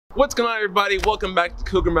What's going on, everybody? Welcome back to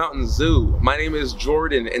Cougar Mountain Zoo. My name is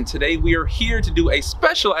Jordan, and today we are here to do a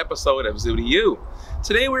special episode of Zoo to You.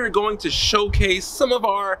 Today we are going to showcase some of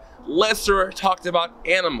our lesser talked about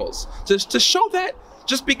animals. Just to show that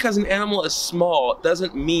just because an animal is small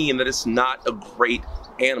doesn't mean that it's not a great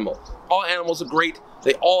animal. All animals are great.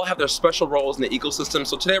 They all have their special roles in the ecosystem.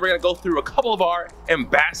 So today we're going to go through a couple of our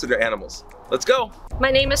ambassador animals. Let's go.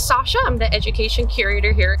 My name is Sasha. I'm the education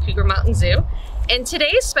curator here at Cougar Mountain Zoo. And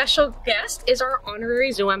today's special guest is our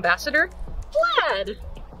honorary zoo ambassador, Vlad.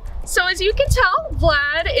 So as you can tell,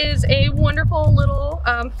 Vlad is a wonderful little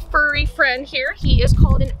furry friend here. He is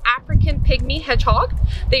called an African pygmy hedgehog.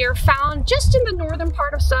 They are found just in the northern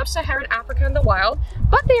part of sub-Saharan Africa in the wild,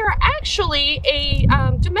 but they are actually a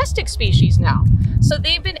domestic species now. So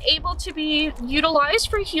they've been able to be utilized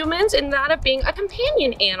for humans in that of being a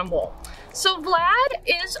companion animal. So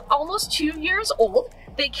Vlad is almost 2 years old.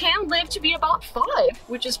 They can live to be about 5,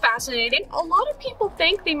 which is fascinating. A lot of people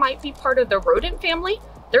think they might be part of the rodent family.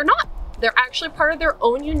 They're not. They're actually part of their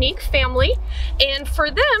own unique family. And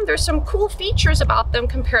for them, there's some cool features about them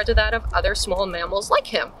compared to that of other small mammals like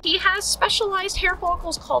him. He has specialized hair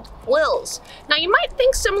follicles called quills. Now you might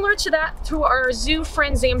think similar to that to our zoo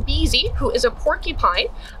friend Zambezi, who is a porcupine.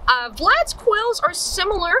 Vlad's quills are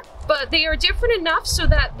similar, but they are different enough so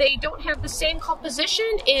that they don't have the same composition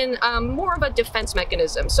in more of a defense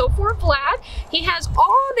mechanism. So for Vlad, he has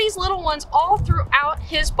all these little ones all throughout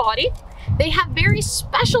his body. They have very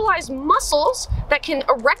specialized muscles that can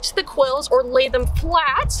erect the quills or lay them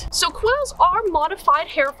flat. So quills are modified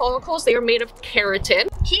hair follicles. They are made of keratin.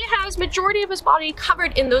 He has majority of his body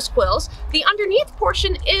covered in those quills. The underneath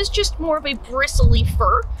portion is just more of a bristly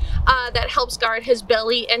fur that helps guard his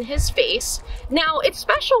belly and his face. Now it's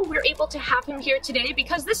special we're able to have him here today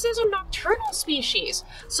because this is a nocturnal species.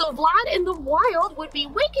 So Vlad in the wild would be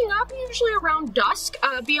waking up usually around dusk,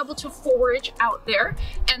 be able to forage out there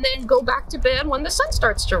and then go back to bed when the sun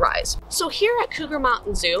starts to rise. So here at Cougar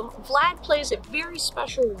Mountain Zoo, Vlad plays a very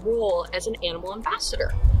special role as an animal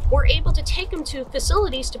ambassador. We're able to take him to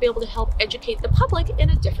facilities to be able to help educate the public in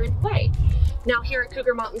a different way. Now here at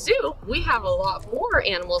Cougar Mountain Zoo, we have a lot more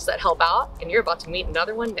animals that help out, and you're about to meet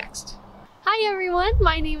another one next. Hi everyone,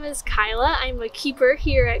 my name is Kyla. I'm a keeper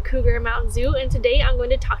here at Cougar Mountain Zoo, and today I'm going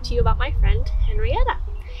to talk to you about my friend Henrietta.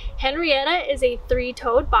 Henrietta is a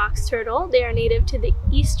 3-toed box turtle. They are native to the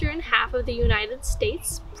eastern half of the United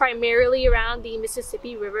States, primarily around the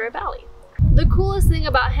Mississippi River Valley. The coolest thing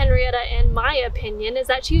about Henrietta, in my opinion, is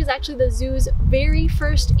that she was actually the zoo's very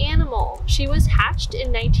first animal. She was hatched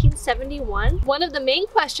in 1971. One of the main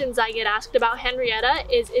questions I get asked about Henrietta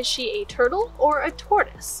is she a turtle or a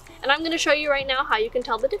tortoise? And I'm going to show you right now how you can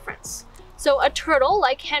tell the difference. So a turtle,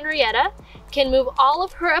 like Henrietta, can move all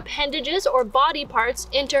of her appendages or body parts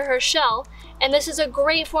into her shell, and this is a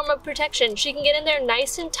great form of protection. She can get in there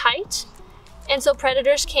nice and tight, and so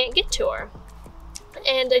predators can't get to her.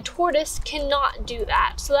 And a tortoise cannot do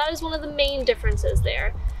that. So that is one of the main differences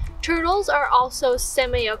there. Turtles are also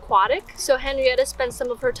semi-aquatic, so Henrietta spends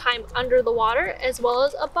some of her time under the water as well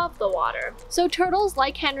as above the water. So turtles,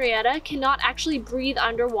 like Henrietta, cannot actually breathe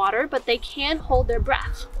underwater, but they can hold their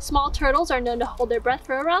breath. Small turtles are known to hold their breath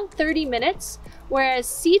for around 30 minutes, whereas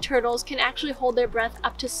sea turtles can actually hold their breath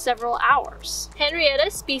up to several hours.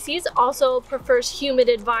 Henrietta's species also prefers humid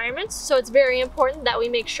environments, so it's very important that we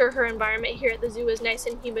make sure her environment here at the zoo is nice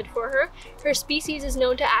and humid for her. Her species is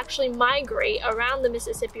known to actually migrate around the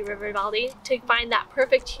Mississippi River Valley to find that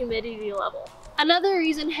perfect humidity level. Another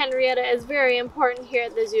reason Henrietta is very important here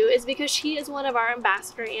at the zoo is because she is one of our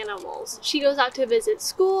ambassador animals. She goes out to visit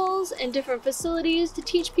schools and different facilities to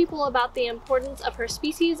teach people about the importance of her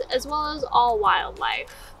species as well as all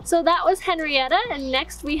wildlife. So that was Henrietta, and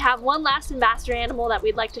next we have one last ambassador animal that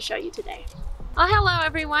we'd like to show you today. Well, hello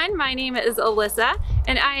everyone, my name is Alyssa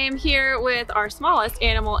and I am here with our smallest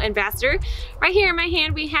animal ambassador. Right here in my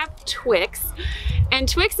hand we have Twix. And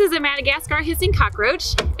Twix is a Madagascar hissing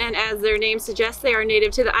cockroach, and as their name suggests, they are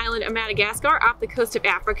native to the island of Madagascar off the coast of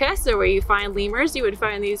Africa. So where you find lemurs, you would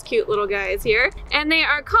find these cute little guys here. And they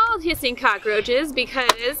are called hissing cockroaches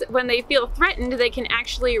because when they feel threatened, they can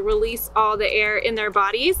actually release all the air in their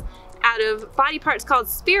bodies out of body parts called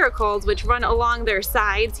spiracles, which run along their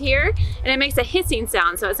sides here, and it makes a hissing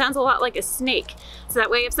sound, so it sounds a lot like a snake. So that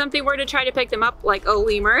way if something were to try to pick them up, like a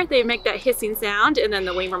lemur, they make that hissing sound, and then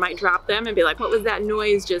the lemur might drop them and be like, what was that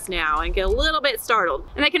noise just now, and get a little bit startled.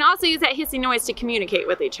 And they can also use that hissing noise to communicate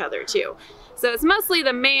with each other too. So it's mostly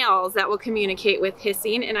the males that will communicate with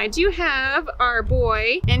hissing, and I do have our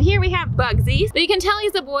boy, and here we have Bugsy. But you can tell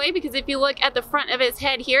he's a boy because if you look at the front of his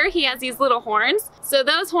head here, he has these little horns. So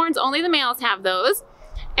those horns, only the males have those.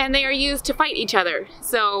 and they are used to fight each other.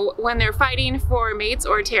 So when they're fighting for mates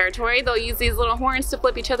or territory, they'll use these little horns to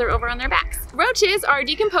flip each other over on their backs. Roaches are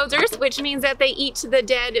decomposers, which means that they eat the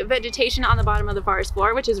dead vegetation on the bottom of the forest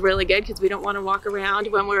floor, which is really good because we don't want to walk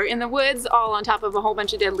around when we're in the woods all on top of a whole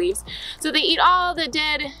bunch of dead leaves. So they eat all the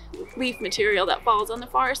dead leaf material that falls on the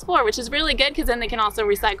forest floor, which is really good because then they can also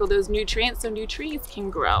recycle those nutrients so new trees can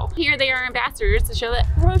grow. Here they are ambassadors to show that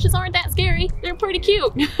roaches aren't that scary. They're pretty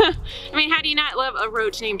cute. I mean, how do you not love a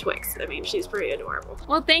roach named Twix? I mean, she's pretty adorable.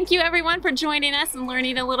 Well, thank you everyone for joining us and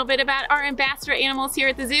learning a little bit about our ambassador animals here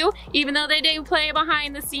at the zoo. Even though they do play a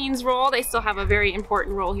behind the scenes role, they still have a very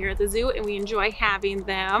important role here at the zoo, and we enjoy having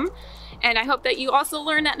them. And I hope that you also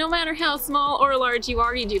learn that no matter how small or large you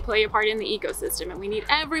are, you do play a part in the ecosystem, and we need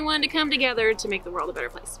everyone to come together to make the world a better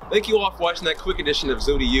place. Thank you all for watching that quick edition of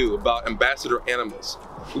Zoo to You about ambassador animals.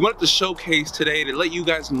 We wanted to showcase today to let you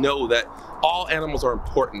guys know that all animals are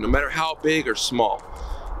important, no matter how big or small.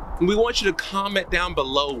 And we want you to comment down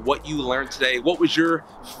below what you learned today. What was your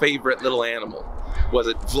favorite little animal? Was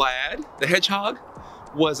it Vlad, the hedgehog?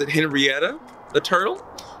 Was it Henrietta, the turtle?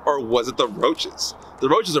 Or was it the roaches? The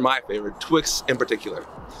roaches are my favorite, Twix in particular.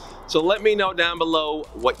 So let me know down below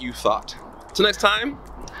what you thought. Till next time,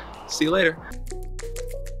 see you later.